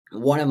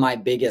one of my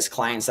biggest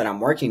clients that I'm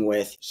working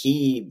with,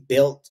 he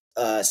built,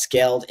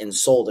 scaled and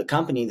sold a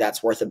company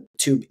that's worth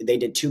they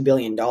did $2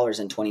 billion in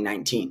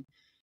 2019.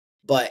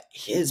 But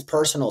his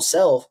personal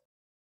self,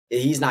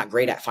 he's not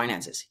great at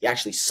finances. He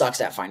actually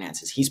sucks at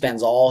finances. He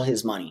spends all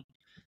his money.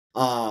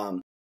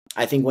 Um,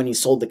 I think when he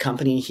sold the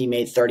company, he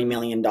made $30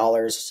 million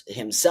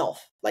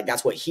himself. Like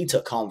that's what he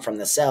took home from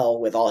the sale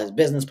with all his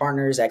business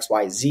partners,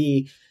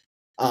 XYZ.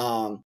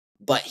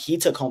 But he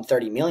took home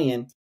 30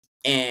 million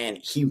and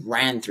he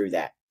ran through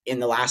that in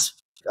the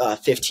last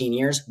 15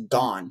 years,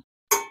 gone.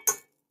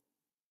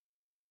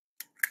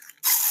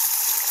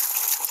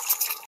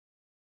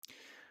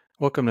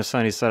 Welcome to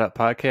Sunny Setup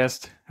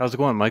Podcast. How's it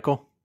going,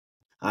 Michael?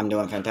 I'm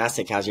doing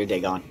fantastic. How's your day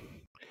going?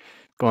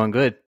 Going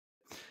good.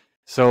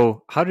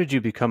 So, how did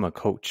you become a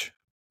coach?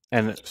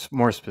 And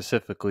more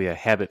specifically, a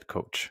habit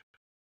coach?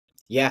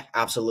 Yeah,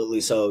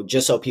 absolutely. So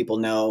just so people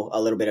know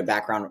a little bit of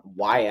background,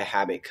 why a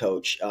habit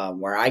coach,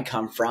 where I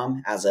come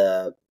from as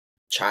a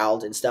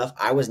child and stuff,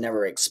 I was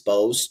never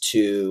exposed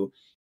to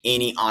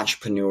any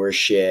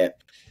entrepreneurship,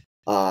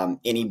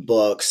 any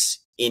books,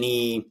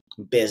 any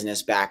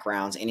business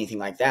backgrounds, anything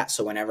like that.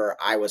 So whenever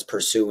I was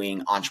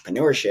pursuing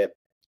entrepreneurship,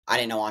 I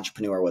didn't know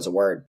entrepreneur was a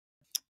word.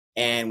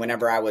 And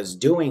whenever I was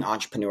doing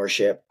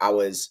entrepreneurship,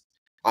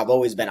 I've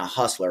always been a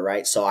hustler,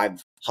 right? So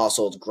I've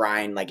hustled,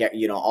 grind, like,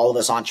 all of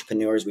us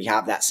entrepreneurs, we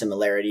have that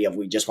similarity of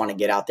we just want to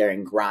get out there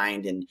and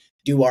grind and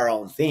do our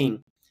own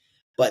thing.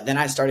 But then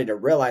I started to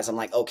realize, I'm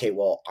like, okay,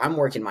 well, I'm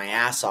working my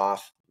ass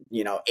off,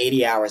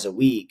 80 hours a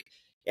week,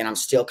 and I'm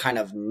still kind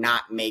of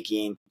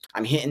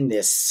I'm hitting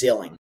this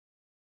ceiling.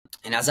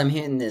 And as I'm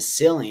hitting this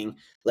ceiling,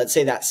 let's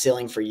say that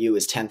ceiling for you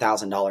is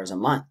 $10,000 a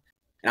month.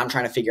 And I'm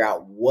trying to figure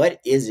out what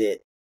is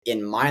it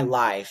in my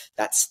life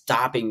that's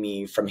stopping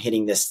me from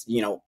hitting this,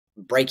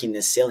 breaking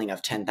this ceiling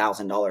of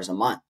 $10,000 a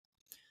month.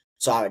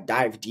 So I would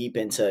dive deep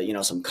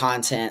into, some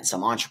content,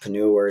 some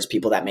entrepreneurs,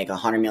 people that make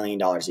 $100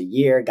 million a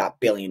year,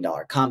 got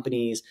billion-dollar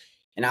companies,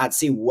 and I'd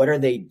see what are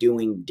they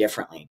doing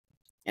differently.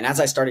 And as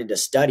I started to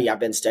study, I've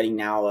been studying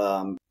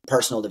now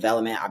personal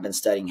development. I've been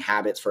studying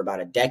habits for about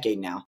a decade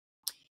now.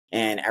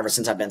 And ever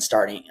since I've been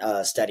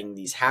studying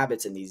these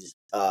habits and these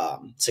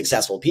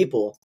successful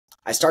people,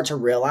 I start to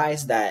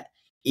realize that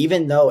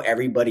even though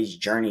everybody's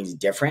journey is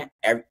different,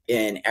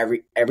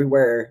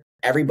 everywhere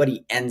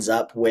everybody ends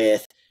up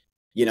with,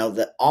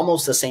 the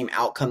almost the same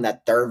outcome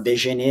that their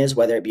vision is,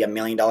 whether it be $1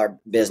 million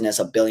business,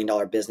 $1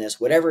 billion business,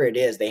 whatever it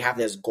is, they have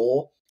this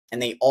goal and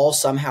they all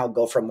somehow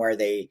go from where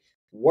they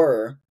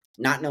were,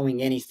 not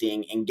knowing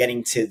anything, and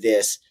getting to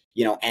this,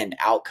 end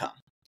outcome.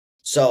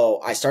 So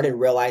I started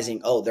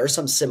realizing, oh, there's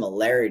some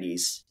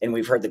similarities. And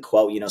we've heard the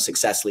quote,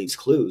 success leaves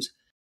clues.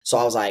 So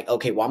I was like,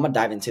 okay, well, I'm gonna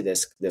dive into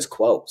this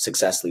quote,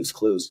 success leaves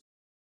clues.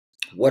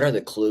 What are the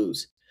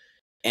clues?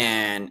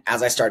 And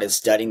as I started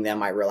studying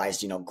them, I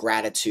realized,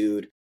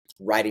 gratitude,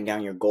 writing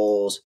down your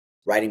goals,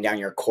 writing down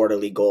your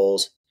quarterly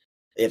goals,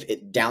 if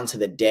it down to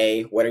the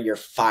day, what are your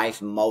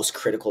 5 most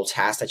critical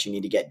tasks that you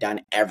need to get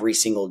done every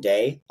single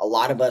day? A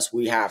lot of us,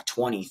 we have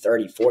 20,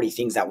 30, 40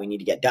 things that we need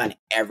to get done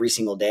every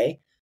single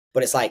day.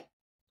 But it's like,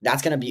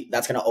 that's going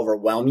to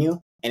overwhelm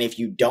you. And if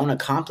you don't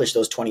accomplish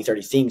those 20,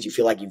 30 things, you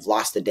feel like you've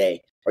lost the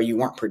day or you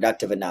weren't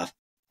productive enough.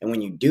 And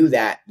when you do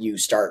that, you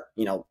start,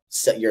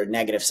 your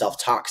negative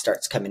self-talk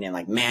starts coming in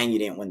like, man, you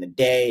didn't win the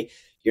day.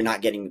 You're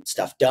not getting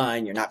stuff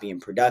done. You're not being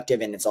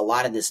productive. And it's a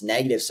lot of this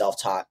negative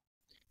self-talk.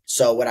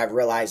 So what I've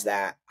realized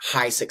that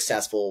high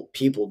successful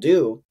people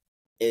do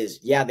is,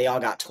 yeah, they all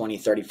got 20,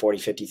 30, 40,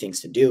 50 things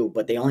to do,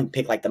 but they only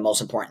pick like the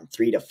most important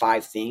 3 to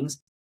 5 things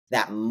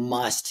that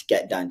must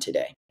get done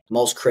today,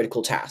 most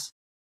critical tasks.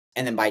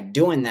 And then by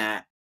doing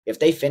that, if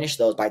they finish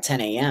those by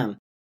 10 a.m.,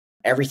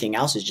 everything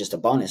else is just a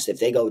bonus. If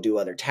they go do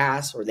other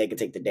tasks or they could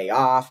take the day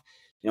off,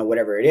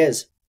 whatever it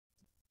is.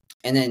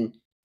 And then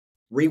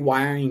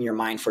rewiring your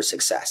mind for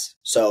success.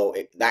 So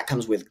that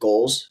comes with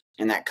goals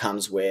and that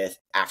comes with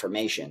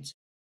affirmations.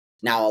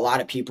 Now, a lot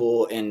of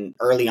people in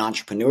early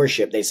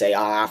entrepreneurship, they say,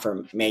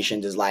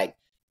 affirmations is like,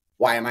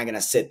 why am I going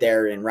to sit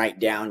there and write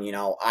down,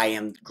 I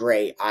am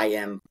great. I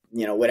am,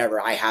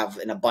 whatever. I have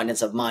an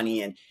abundance of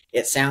money. And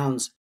it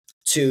sounds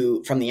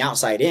from the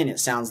outside in, it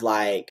sounds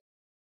like,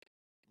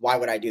 why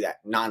would I do that?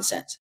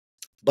 Nonsense.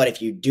 But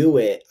if you do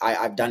it,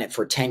 I've done it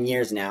for 10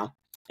 years now.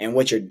 And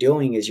what you're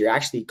doing is you're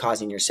actually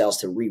causing your cells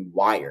to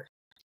rewire.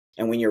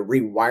 And when you're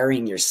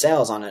rewiring your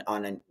cells on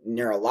a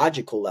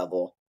neurological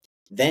level,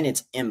 then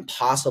it's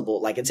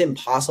impossible. Like, it's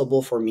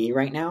impossible for me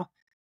right now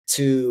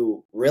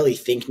to really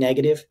think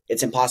negative.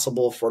 It's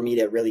impossible for me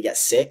to really get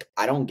sick.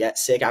 I don't get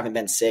sick. I haven't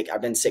been sick.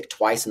 I've been sick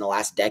twice in the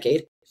last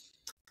decade.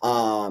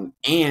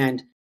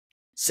 And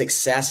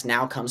success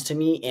now comes to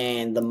me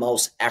in the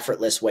most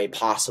effortless way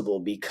possible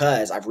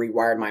because I've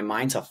rewired my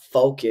mind to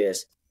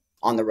focus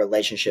on the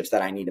relationships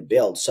that I need to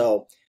build.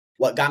 So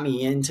what got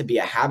me in to be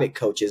a habit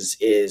coach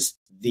is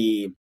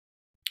the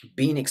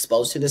being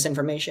exposed to this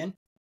information.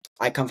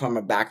 I come from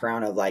a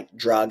background of like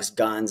drugs,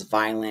 guns,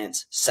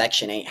 violence,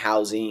 Section 8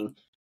 housing,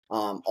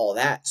 all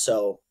that.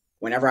 So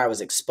whenever I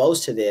was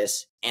exposed to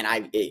this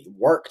and it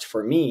worked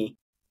for me,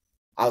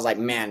 I was like,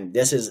 man,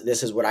 this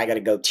is what I got to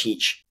go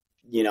teach,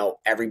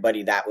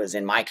 everybody that was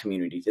in my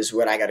community. This is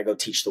what I got to go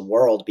teach the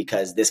world,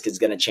 because this is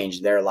going to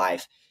change their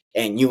life.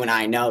 And you and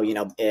I know,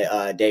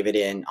 David,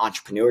 in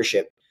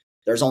entrepreneurship,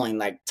 there's only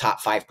like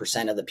top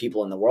 5% of the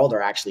people in the world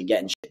are actually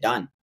getting shit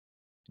done,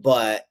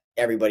 but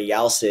everybody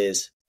else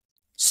is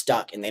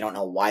stuck and they don't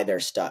know why they're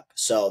stuck.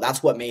 So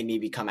that's what made me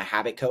become a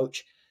habit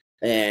coach.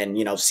 And,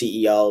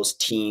 CEOs,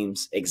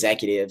 teams,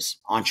 executives,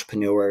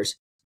 entrepreneurs,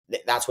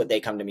 that's what they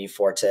come to me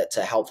for,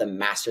 to help them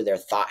master their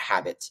thought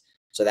habits.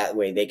 So that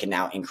way they can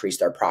now increase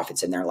their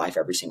profits in their life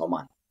every single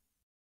month.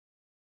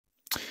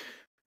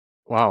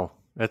 Wow,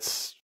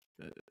 that's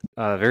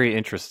very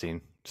interesting.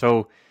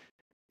 So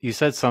you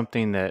said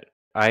something that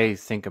I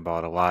think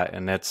about a lot,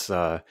 and that's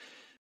like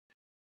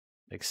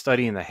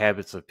studying the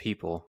habits of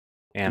people.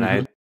 And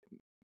Mm-hmm.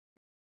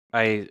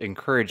 I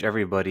encourage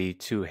everybody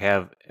to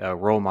have a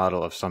role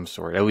model of some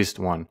sort, at least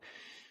one.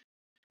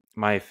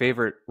 My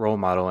favorite role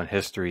model in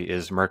history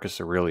is Marcus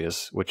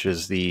Aurelius, which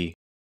is the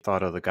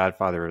thought of the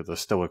godfather of the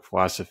Stoic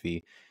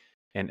philosophy.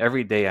 And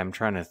every day I'm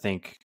trying to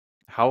think,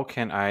 how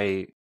can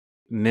I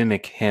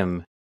mimic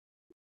him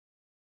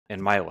in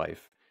my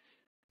life?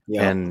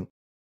 Yep. And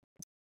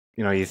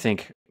you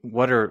think,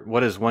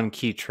 what is one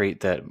key trait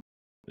that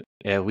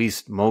at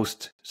least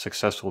most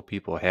successful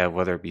people have,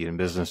 whether it be in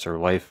business or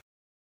life?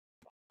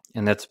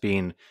 And that's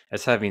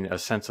having a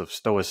sense of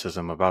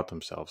stoicism about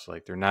themselves.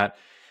 Like they're not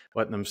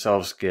letting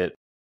themselves get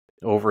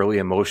overly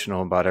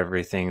emotional about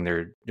everything.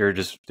 They're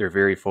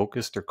very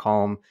focused, they're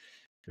calm,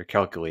 they're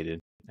calculated.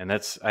 And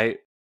that's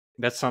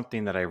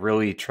something that I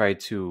really try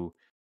to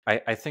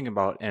I think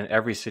about in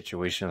every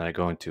situation that I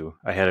go into.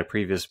 I had a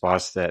previous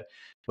boss that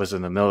was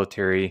in the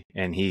military,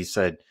 and he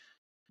said,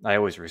 I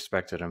always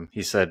respected him.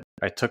 He said,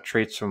 I took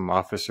traits from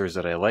officers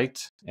that I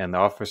liked, and the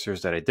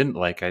officers that I didn't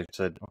like, I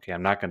said, okay,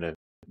 I'm not going to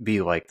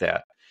be like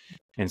that.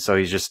 And so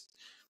he's just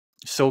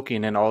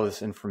soaking in all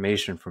this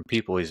information from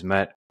people he's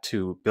met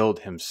to build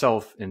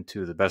himself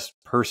into the best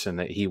person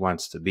that he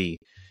wants to be.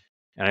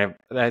 And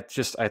I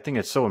think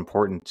it's so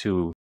important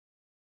to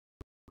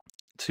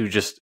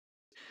just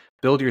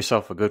build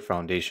yourself a good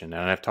foundation.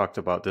 And I've talked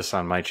about this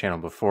on my channel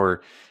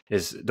before,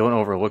 is don't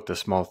overlook the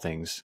small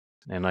things.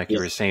 And like you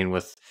Yeah. were saying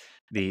with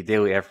the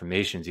daily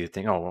affirmations, you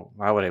think, oh, well,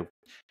 why would I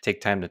take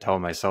time to tell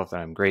myself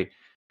that I'm great?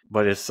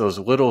 But it's those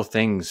little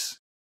things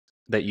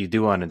that you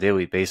do on a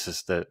daily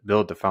basis that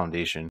build the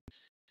foundation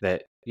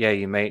that, yeah,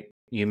 you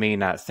may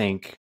not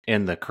think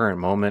in the current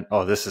moment,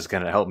 oh, this is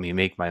going to help me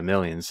make my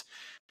millions.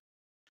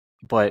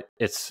 But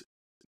it's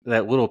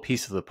that little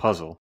piece of the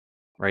puzzle,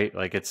 right?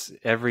 Like it's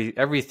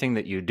everything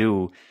that you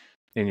do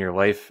in your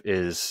life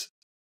is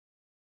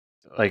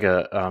like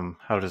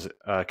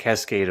a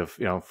cascade of,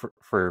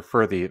 for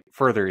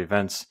further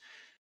events.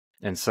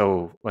 And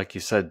so, like you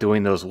said,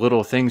 doing those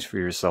little things for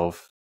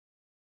yourself,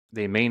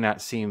 they may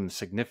not seem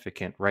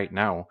significant right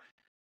now,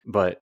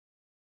 but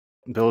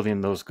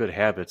building those good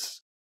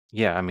habits,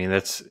 yeah, I mean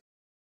that's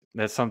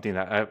something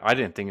that I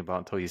didn't think about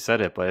until you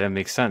said it, but it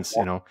makes sense.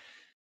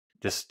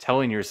 Just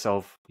telling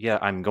yourself, yeah,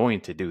 I'm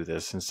going to do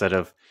this, instead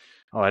of,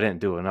 oh, I didn't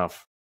do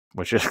enough,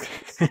 which is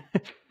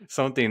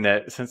something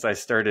that since I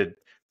started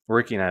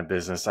working on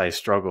business, I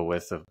struggle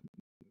with, of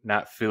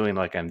not feeling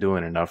like I'm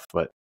doing enough.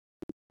 But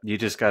you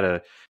just got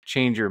to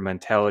change your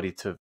mentality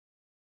to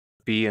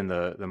be in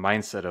the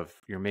mindset of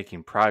you're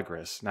making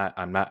progress, not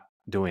I'm not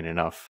doing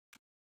enough.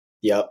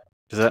 Yep.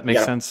 Does that You make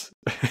gotta, sense?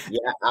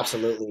 yeah,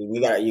 absolutely.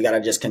 You gotta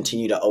just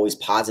continue to always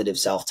positive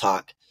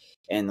self-talk.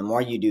 And the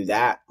more you do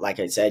that, like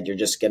I said, you're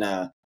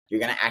gonna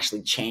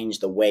actually change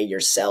the way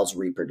your cells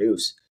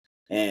reproduce.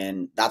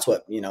 And that's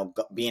what,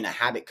 being a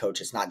habit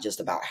coach, it's not just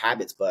about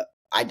habits, but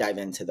I dive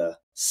into the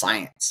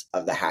science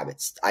of the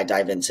habits. I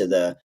dive into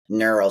the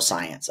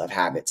neuroscience of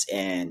habits.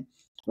 And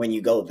when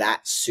you go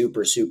that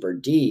super, super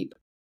deep,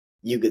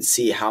 you could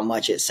see how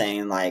much it's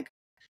saying, like,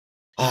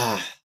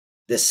 ah,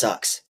 this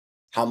sucks.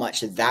 How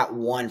much that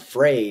one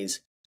phrase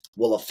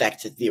will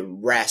affect the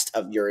rest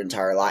of your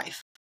entire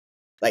life.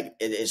 Like,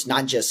 it's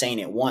not just saying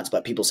it once,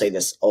 but people say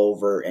this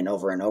over and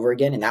over and over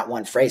again. And that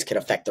one phrase could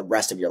affect the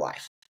rest of your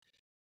life.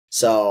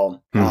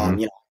 So,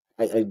 Mm-hmm.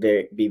 I'd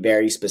be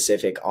very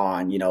specific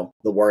on,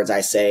 the words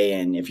I say.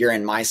 And if you're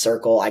in my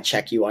circle, I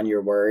check you on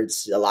your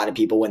words. A lot of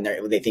people, when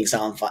they think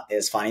something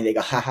is funny, they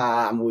go,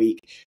 haha, I'm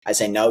weak. I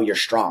say, no, you're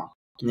strong,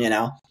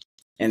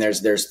 and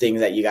there's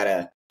things that you got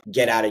to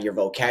get out of your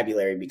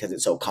vocabulary because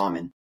it's so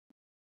common.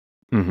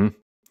 Mm-hmm.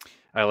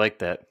 I like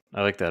that.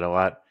 I like that a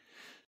lot.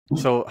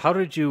 So how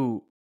did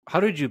you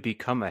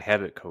become a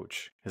habit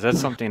coach? Because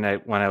that's something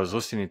when I was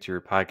listening to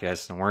your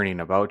podcast and learning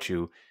about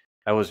you,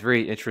 I was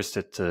very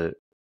interested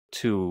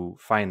to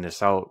find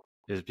this out.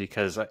 Is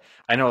because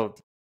I know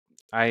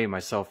I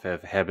myself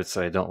have habits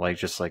that I don't like,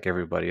 just like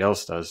everybody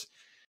else does,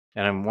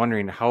 and I'm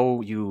wondering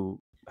how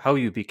you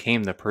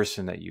became the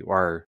person that you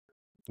are,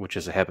 which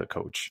is a habit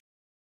coach.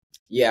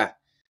 Yeah.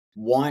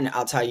 One,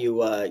 I'll tell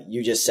you,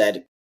 you just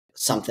said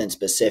something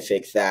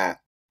specific that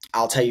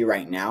I'll tell you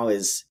right now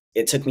is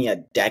it took me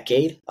a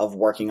decade of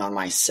working on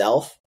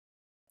myself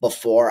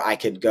before I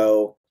could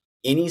go.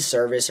 any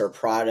service or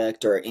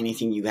product or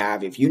anything you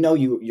have, if you know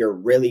you're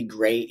really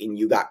great and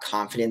you got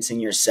confidence in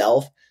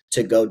yourself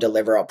to go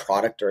deliver a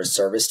product or a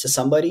service to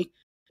somebody,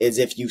 is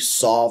if you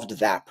solved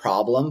that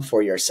problem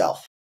for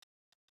yourself.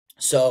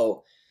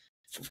 So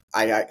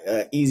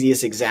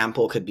easiest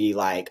example could be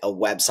like a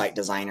website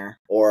designer,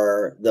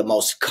 or the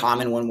most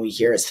common one we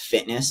hear is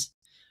fitness,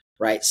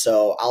 right?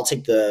 So I'll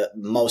take the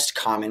most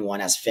common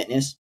one as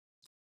fitness.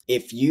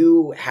 If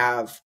you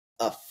have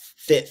a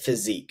fit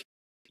physique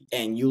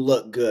and you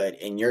look good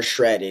and you're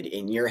shredded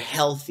and you're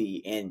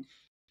healthy and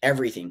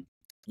everything,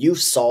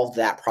 you've solved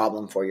that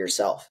problem for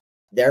yourself.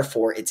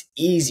 Therefore, it's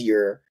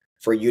easier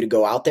for you to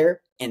go out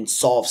there and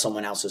solve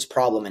someone else's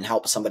problem and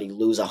help somebody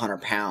lose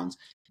 100 pounds,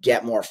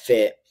 get more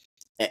fit,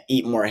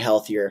 eat more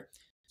healthier.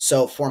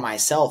 So for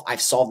myself,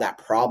 I've solved that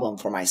problem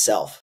for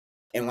myself.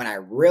 And when I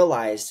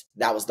realized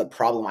that was the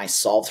problem I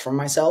solved for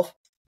myself,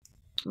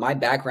 my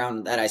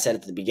background that I said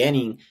at the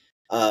beginning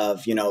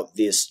of,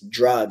 this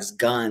drugs,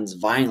 guns,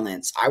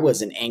 violence, I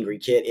was an angry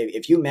kid.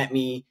 If you met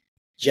me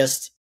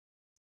just,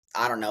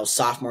 I don't know,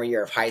 sophomore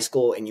year of high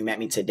school and you met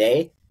me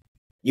today,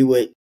 you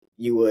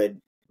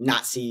would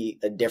not see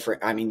a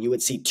different, you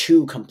would see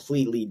two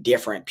completely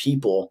different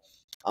people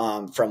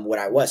from what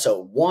I was.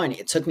 So one,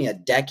 it took me a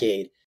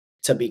decade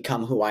to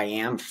become who I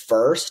am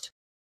first.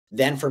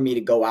 Then for me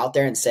to go out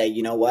there and say,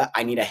 you know what,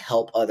 I need to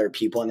help other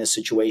people in this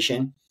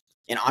situation.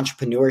 In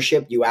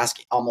entrepreneurship, you ask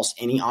almost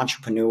any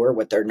entrepreneur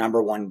what their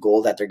number one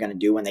goal that they're going to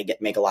do when they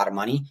make a lot of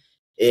money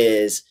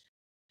is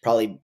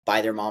probably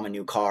buy their mom a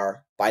new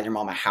car, buy their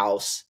mom a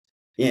house,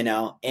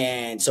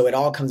 And so it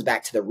all comes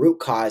back to the root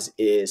cause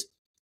is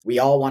we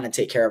all want to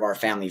take care of our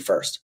family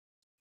first.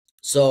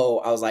 So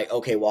I was like,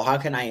 okay, well, how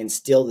can I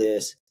instill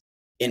this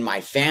in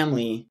my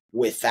family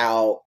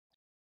without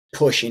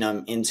pushing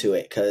them into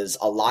it? Because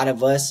a lot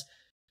of us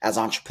as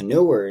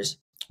entrepreneurs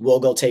will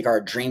go take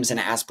our dreams and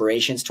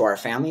aspirations to our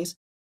families.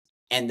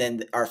 And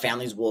then our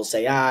families will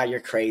say,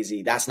 you're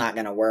crazy. That's not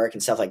going to work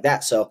and stuff like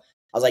that. So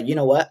I was like, you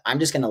know what? I'm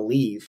just going to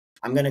leave.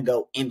 I'm going to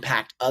go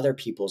impact other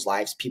people's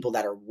lives, people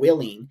that are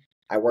willing.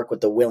 I work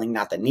with the willing,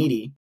 not the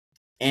needy.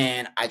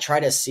 And I try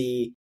to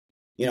see,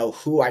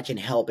 who I can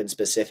help in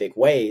specific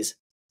ways,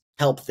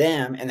 help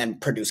them, and then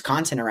produce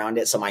content around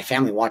it. So my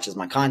family watches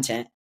my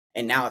content.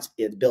 And now it's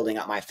building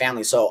up my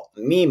family. So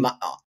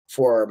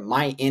for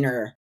my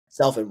inner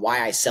self and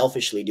why I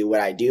selfishly do what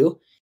I do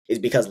is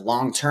because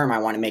long-term, I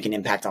want to make an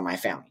impact on my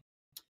family.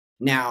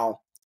 Now,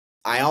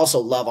 I also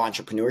love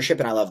entrepreneurship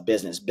and I love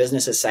business.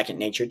 Business is second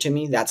nature to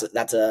me. That's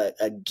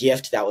a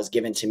gift that was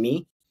given to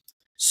me.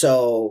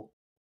 So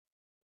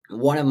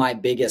one of my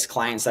biggest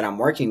clients that I'm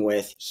working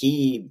with,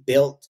 he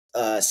built,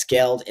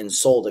 scaled and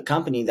sold a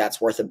company that's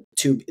worth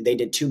they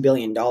did $2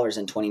 billion in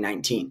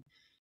 2019.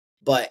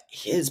 But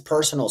his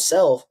personal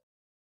self,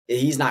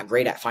 he's not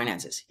great at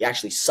finances. He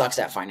actually sucks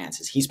at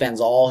finances. He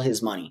spends all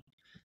his money.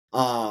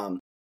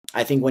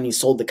 I think when he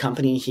sold the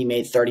company, he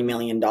made $30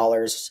 million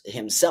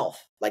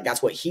himself. Like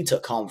that's what he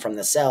took home from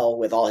the sale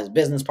with all his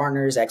business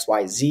partners,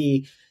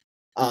 XYZ.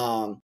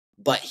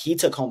 But he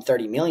took home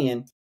 30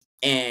 million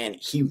and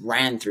he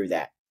ran through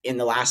that in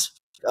the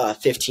last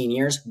 15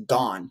 years,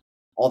 gone.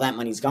 All that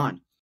money's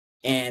gone.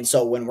 And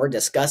so when we're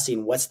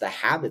discussing what's the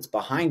habits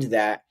behind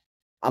that,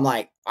 I'm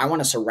like, I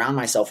want to surround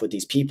myself with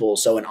these people.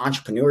 So in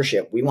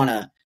entrepreneurship, we want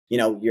to,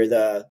 you're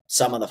the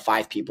sum of the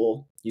 5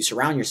 people you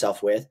surround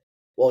yourself with.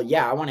 Well,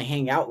 yeah, I want to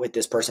hang out with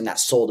this person that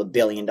sold $1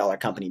 billion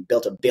company,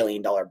 built $1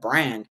 billion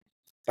brand.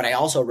 But I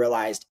also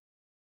realized,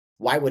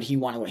 why would he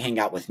want to hang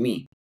out with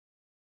me?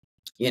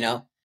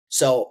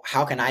 So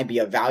how can I be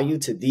of value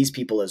to these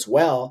people as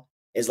well?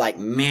 Is like,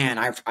 man,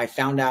 I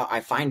found out,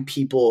 I find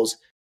people's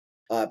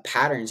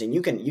patterns, and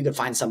you can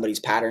find somebody's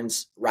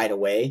patterns right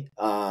away.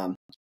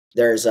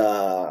 There's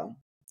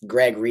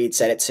Greg Reed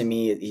said it to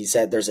me. He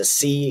said there's a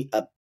C,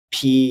 a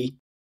P,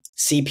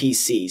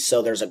 CPC.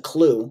 So there's a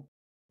clue.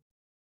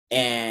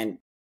 And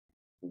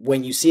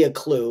when you see a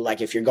clue, like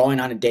if you're going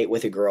on a date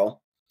with a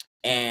girl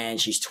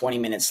and she's 20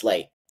 minutes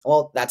late,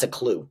 well, that's a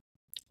clue,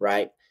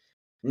 right?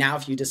 Now,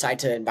 if you decide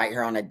to invite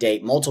her on a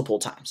date multiple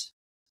times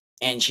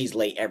and she's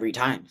late every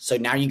time, so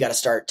now you got to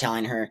start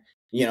telling her,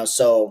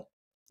 so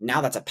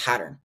now that's a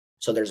pattern.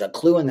 So there's a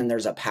clue and then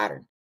there's a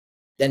pattern.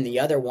 Then the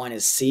other one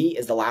is C,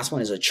 is the last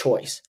one is a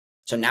choice.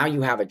 So now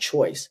you have a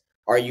choice.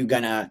 Are you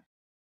going to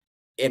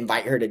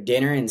invite her to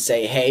dinner and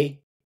say, hey,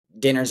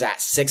 dinner's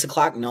at 6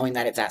 o'clock, knowing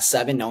that it's at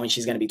 7, knowing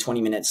she's going to be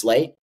 20 minutes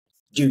late?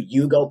 Do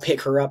you go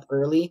pick her up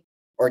early,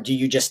 or do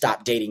you just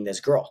stop dating this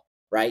girl,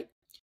 right?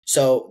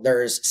 So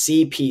there's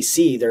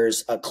CPC,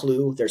 there's a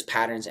clue, there's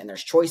patterns, and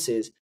there's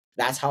choices.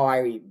 That's how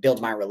I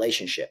build my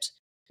relationships,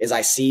 is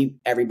I see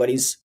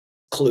everybody's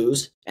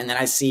clues, and then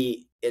I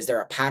see, is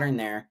there a pattern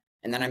there?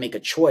 And then I make a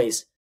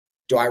choice.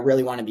 Do I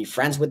really want to be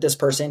friends with this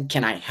person?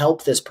 Can I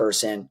help this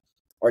person?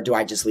 Or do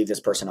I just leave this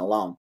person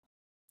alone?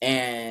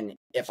 And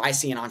if I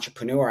see an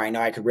entrepreneur I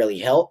know I could really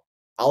help,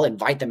 I'll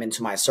invite them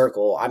into my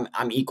circle.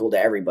 I'm equal to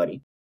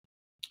everybody.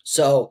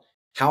 So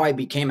how I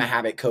became a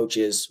habit coach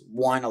is,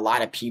 one, a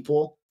lot of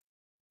people,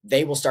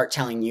 they will start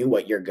telling you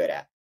what you're good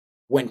at.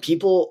 when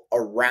people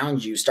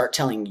around you start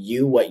telling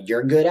you what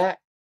you're good at,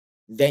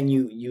 then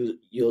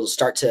you'll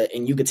start to,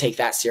 and you could take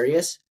that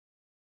serious.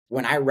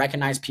 When I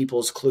recognize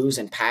people's clues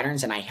and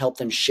patterns and I help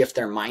them shift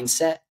their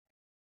mindset,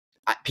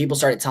 people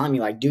started telling me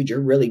like, dude,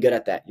 you're really good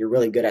at that. You're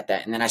really good at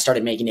that. And then I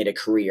started making it a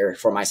career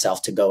for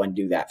myself to go and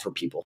do that for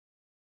people.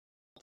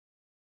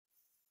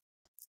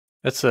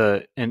 That's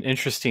an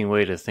interesting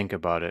way to think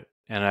about it.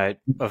 And I,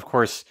 of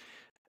course,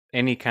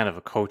 any kind of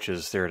a coach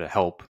is there to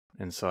help.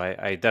 And so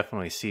I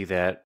definitely see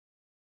that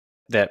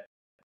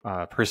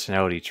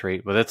personality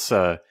trait, but that's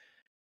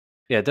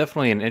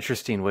definitely an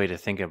interesting way to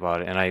think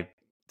about it. And I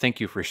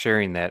thank you for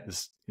sharing that,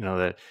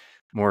 that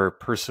more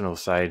personal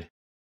side.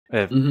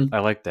 I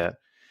like that.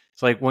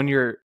 It's like when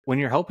you're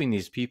helping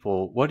these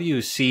people, what do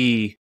you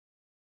see?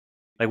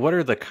 Like, what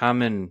are the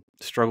common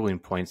struggling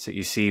points that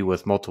you see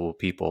with multiple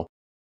people?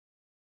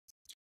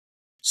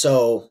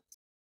 So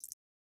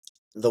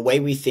the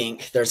way we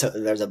think, there's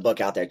a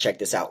book out there. Check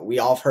this out. We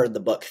all have heard the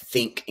book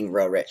Think and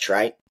Grow Rich,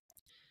 right?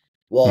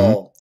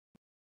 Well,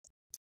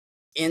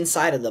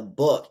 inside of the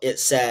book, it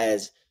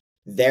says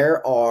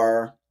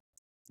the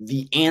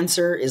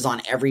answer is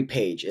on every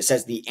page. It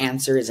says the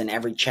answer is in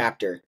every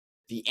chapter.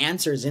 The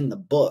answer is in the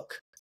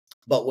book.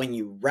 But when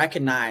you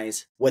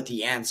recognize what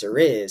the answer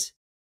is,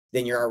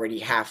 then you're already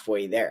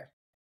halfway there.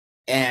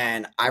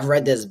 And I've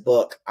read this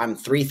book. I'm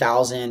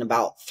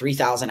about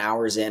 3,000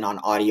 hours in on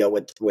audio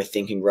with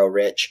Think and Grow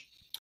Rich.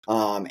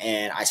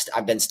 And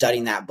I've been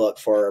studying that book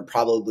for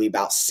probably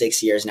about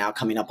 6 years now,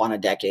 coming up on a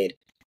decade.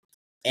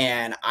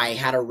 And I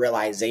had a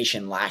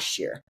realization last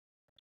year.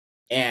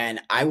 And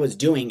I was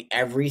doing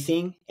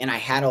everything and I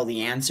had all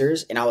the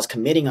answers and I was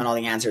committing on all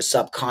the answers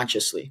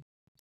subconsciously.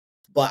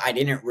 But I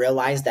didn't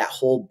realize that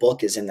whole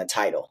book is in the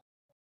title.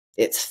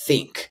 It's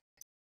Think,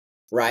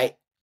 right?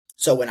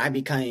 So when I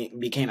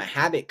became a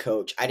habit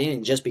coach, I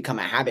didn't just become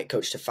a habit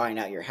coach to find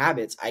out your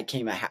habits. I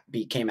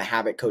became a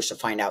habit coach to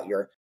find out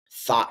your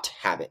thought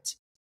habits.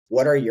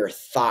 What are your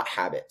thought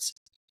habits?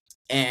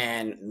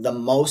 And the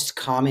most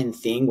common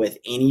thing with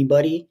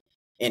anybody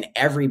and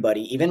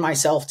everybody, even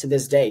myself to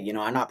this day,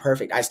 I'm not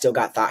perfect. I still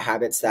got thought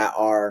habits that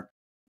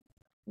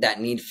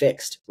need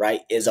fixed,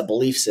 right? Is a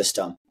belief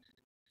system.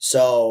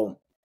 So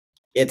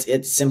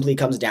it simply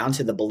comes down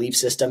to the belief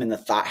system and the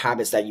thought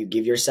habits that you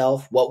give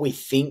yourself. What we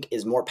think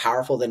is more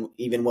powerful than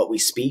even what we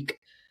speak.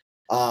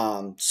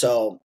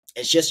 So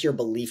it's just your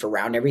belief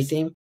around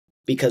everything,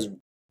 because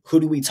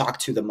who do we talk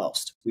to the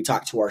most? We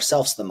talk to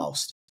ourselves the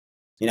most,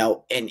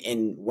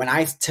 and when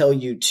I tell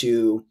you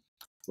to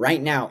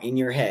right now in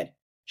your head,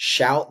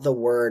 shout the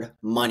word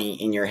money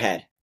in your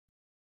head,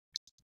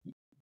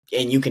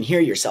 and you can hear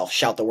yourself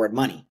shout the word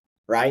money,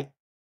 right?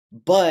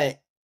 But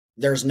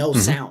there's no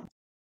sound.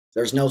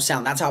 There's no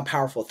sound. That's how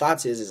powerful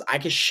thoughts is I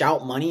can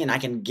shout money and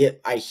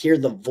I hear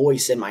the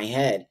voice in my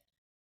head,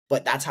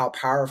 but that's how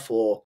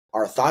powerful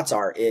our thoughts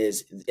are.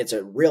 It's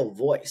a real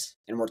voice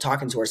and we're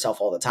talking to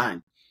ourselves all the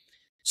time.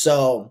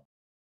 So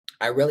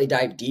I really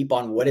dive deep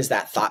on what is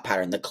that thought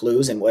pattern, the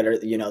clues, and what are,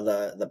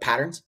 the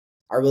patterns.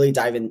 I really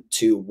dive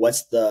into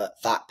what's the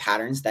thought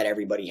patterns that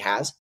everybody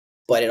has,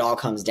 but it all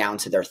comes down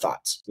to their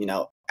thoughts.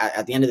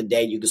 At the end of the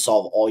day, you can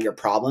solve all your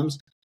problems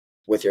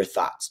with your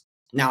thoughts.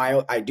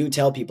 Now, I do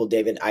tell people,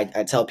 David, I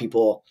tell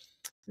people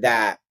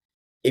that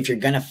if you're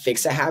going to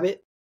fix a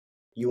habit,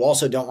 you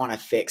also don't want to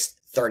fix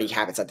 30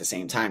 habits at the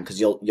same time, because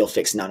you'll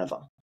fix none of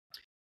them.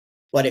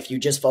 But if you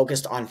just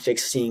focused on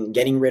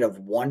getting rid of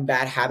one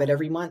bad habit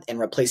every month and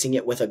replacing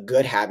it with a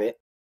good habit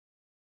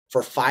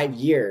for 5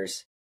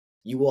 years,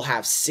 you will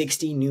have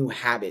 60 new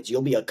habits.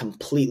 You'll be a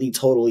completely,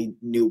 totally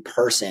new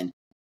person,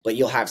 but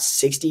you'll have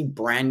 60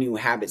 brand new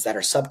habits that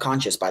are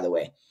subconscious, by the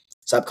way,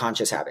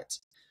 subconscious habits.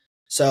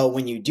 So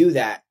when you do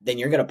that, then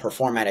you're going to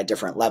perform at a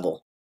different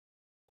level.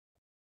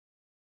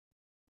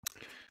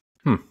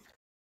 I'll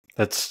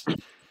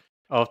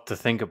have to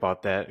think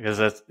about that, because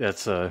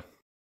that's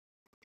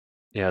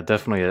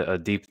definitely a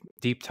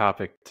deep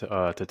topic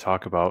to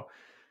talk about.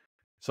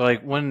 So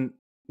like when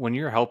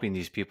you're helping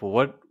these people,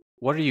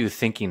 what are you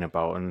thinking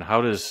about, and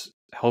how does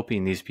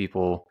helping these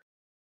people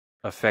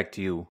affect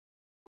you?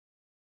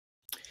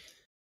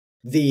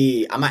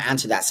 I'm going to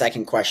answer that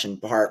second question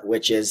part,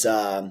 which is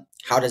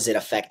how does it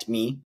affect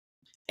me?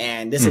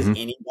 And this is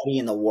anybody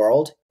in the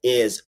world,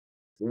 is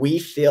we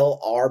feel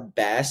our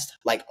best,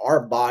 like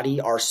our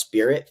body, our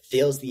spirit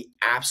feels the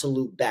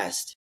absolute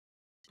best.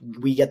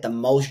 We get the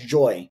most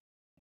joy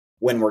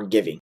when we're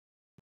giving.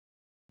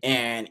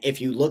 And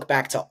if you look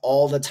back to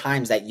all the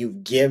times that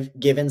you've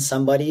given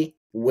somebody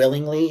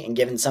willingly and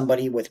given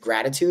somebody with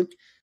gratitude,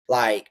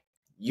 like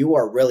you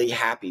are really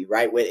happy,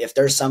 right? If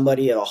there's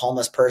somebody, a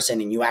homeless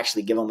person, and you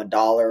actually give them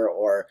 $1,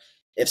 or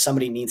if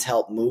somebody needs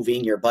help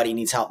moving, your buddy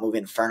needs help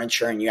moving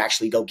furniture, and you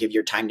actually go give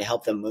your time to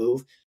help them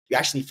move, you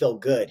actually feel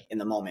good in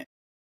the moment.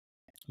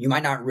 You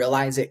might not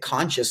realize it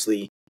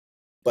consciously,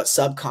 but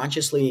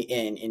subconsciously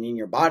in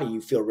your body,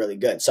 you feel really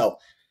good. So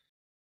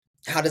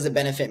how does it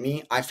benefit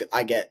me?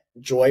 I get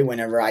joy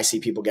whenever I see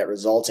people get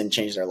results and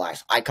change their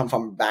life. I come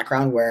from a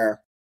background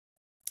where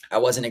I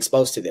wasn't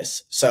exposed to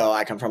this. So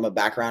I come from a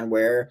background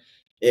where,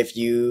 if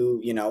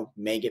you know,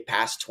 make it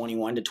past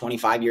 21 to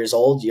 25 years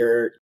old,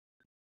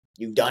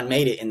 you've done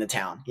made it in the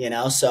town, you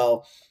know?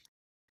 So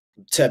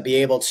to be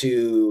able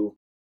to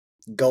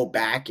go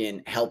back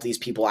and help these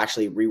people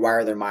actually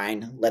rewire their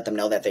mind, let them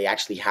know that they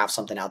actually have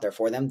something out there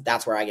for them,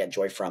 that's where I get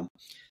joy from.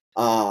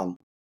 Now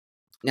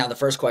the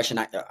first question,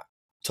 I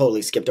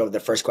totally skipped over the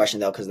first question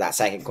though, because that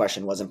second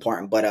question was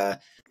important.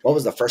 But what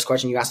was the first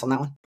question you asked on that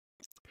one?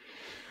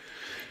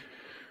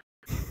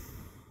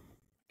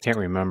 Can't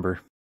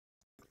remember.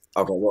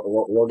 Okay,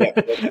 we'll get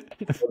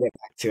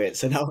back to it.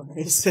 So no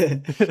worries.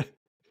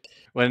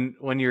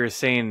 When you're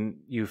saying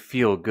you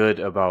feel good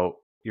about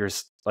your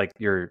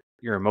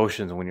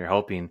emotions when you're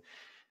helping,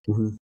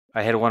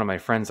 I had one of my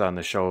friends on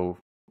the show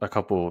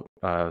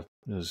it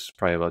was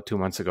probably about 2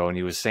 months ago, and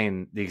he was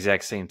saying the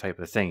exact same type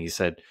of thing. He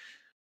said,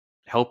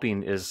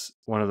 helping is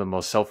one of the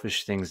most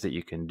selfish things that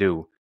you can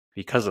do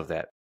because of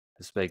that.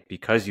 It's like,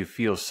 because you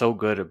feel so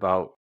good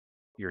about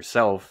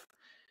yourself,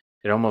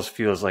 it almost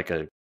feels like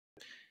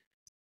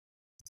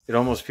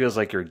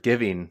you're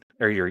giving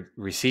or you're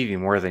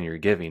receiving more than you're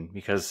giving.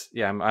 Because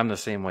I'm the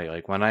same way.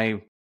 Like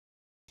when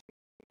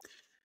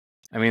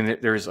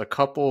there's a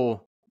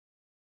couple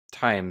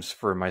times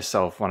for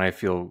myself when I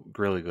feel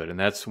really good, and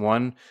that's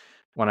one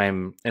when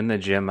I'm in the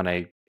gym and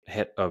I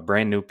hit a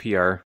brand new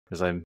PR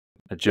because I'm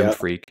a gym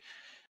freak,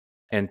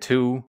 and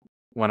two,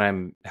 when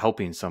I'm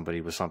helping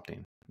somebody with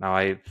something. Now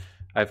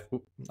I've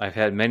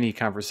had many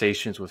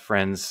conversations with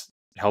friends,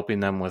 helping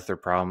them with their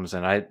problems,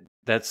 and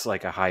that's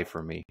like a high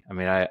for me. I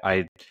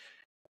mean,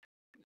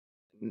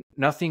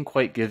 nothing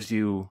quite gives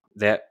you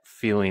that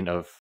feeling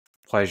of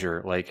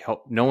pleasure like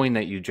knowing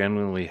that you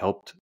genuinely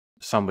helped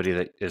somebody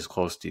that is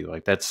close to you.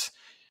 Like it's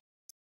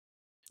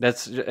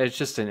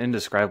just an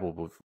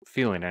indescribable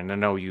feeling, and I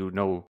know you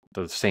know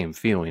the same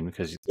feeling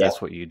because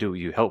that's what you do.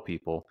 You help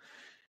people.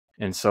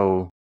 And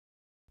so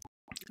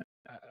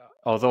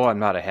although I'm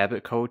not a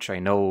habit coach, I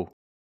know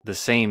the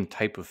same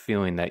type of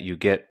feeling that you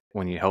get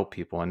when you help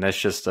people, and that's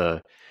just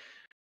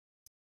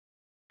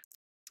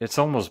it's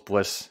almost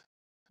bliss,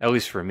 at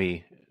least for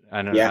me.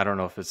 I don't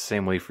know if it's the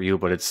same way for you,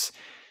 but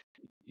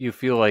you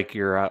feel like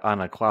you're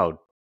on a cloud.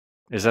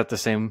 Is that the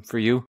same for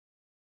you?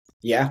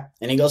 Yeah.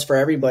 And it goes for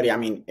everybody. I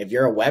mean, if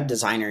you're a web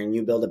designer and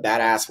you build a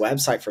badass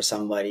website for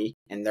somebody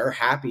and they're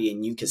happy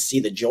and you can see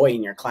the joy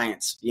in your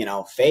client's, you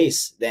know,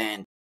 face,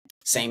 then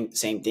same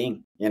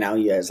thing, you know,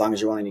 as long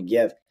as you're willing to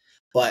give.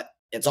 But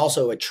it's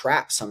also a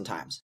trap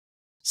sometimes.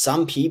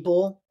 Some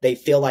people, they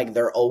feel like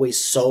they're always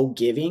so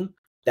giving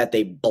that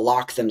they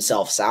block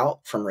themselves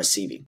out from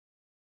receiving.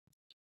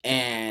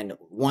 And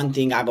one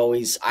thing I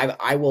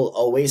will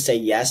always say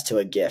yes to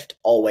a gift.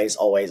 Always,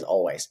 always,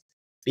 always.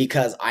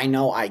 Because I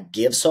know I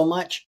give so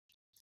much,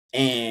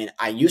 and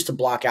I used to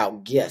block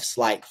out gifts.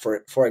 Like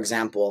for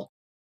example,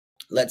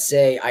 let's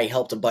say I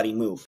helped a buddy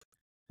move,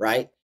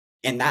 right?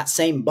 And that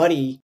same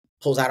buddy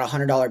pulls out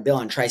 $100 bill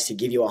and tries to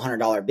give you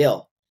 $100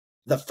 bill.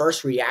 The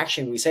first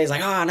reaction we say is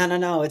like, oh,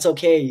 no, it's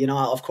okay. You know,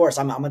 of course,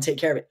 I'm going to take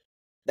care of it.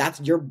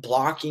 You're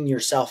blocking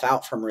yourself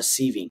out from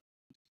receiving.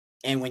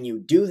 And when you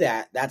do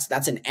that,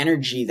 that's an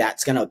energy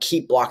that's going to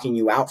keep blocking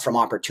you out from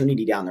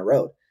opportunity down the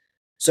road.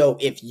 So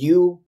if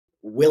you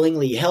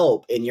willingly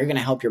help and you're going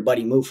to help your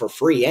buddy move for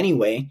free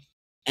anyway,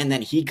 and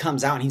then he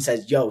comes out and he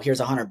says, yo, here's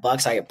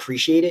 $100. I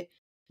appreciate it.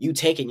 You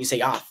take it and you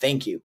say,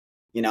 thank you.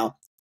 You know,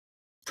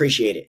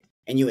 appreciate it.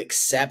 And you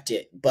accept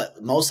it.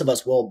 But most of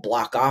us will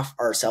block off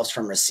ourselves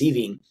from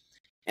receiving.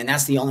 And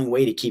that's the only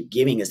way to keep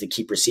giving, is to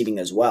keep receiving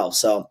as well.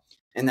 So,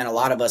 and then a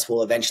lot of us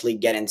will eventually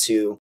get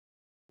into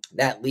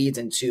that, leads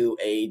into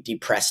a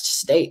depressed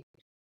state,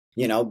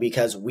 you know,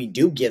 because we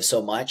do give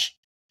so much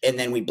and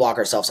then we block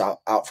ourselves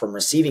out from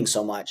receiving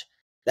so much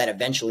that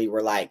eventually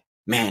we're like,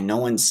 man, no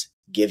one's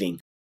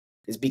giving.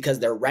 It's because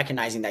they're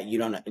recognizing that you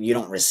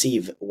don't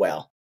receive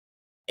well.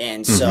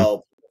 And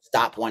so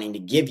stop wanting to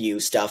give you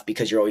stuff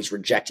because you're always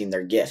rejecting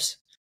their gifts.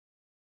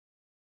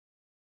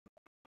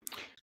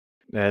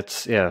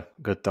 That's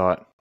good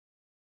thought.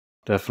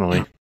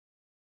 Definitely.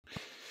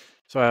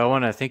 So I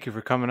want to thank you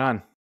for coming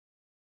on.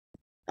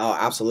 Oh,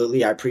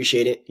 absolutely. I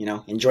appreciate it. You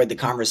know, enjoyed the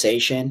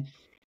conversation,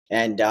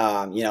 and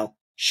you know,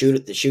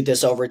 shoot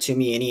this over to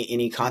me,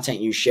 any content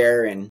you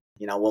share, and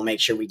you know, we'll make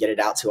sure we get it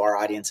out to our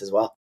audience as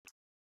well.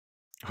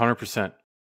 100%.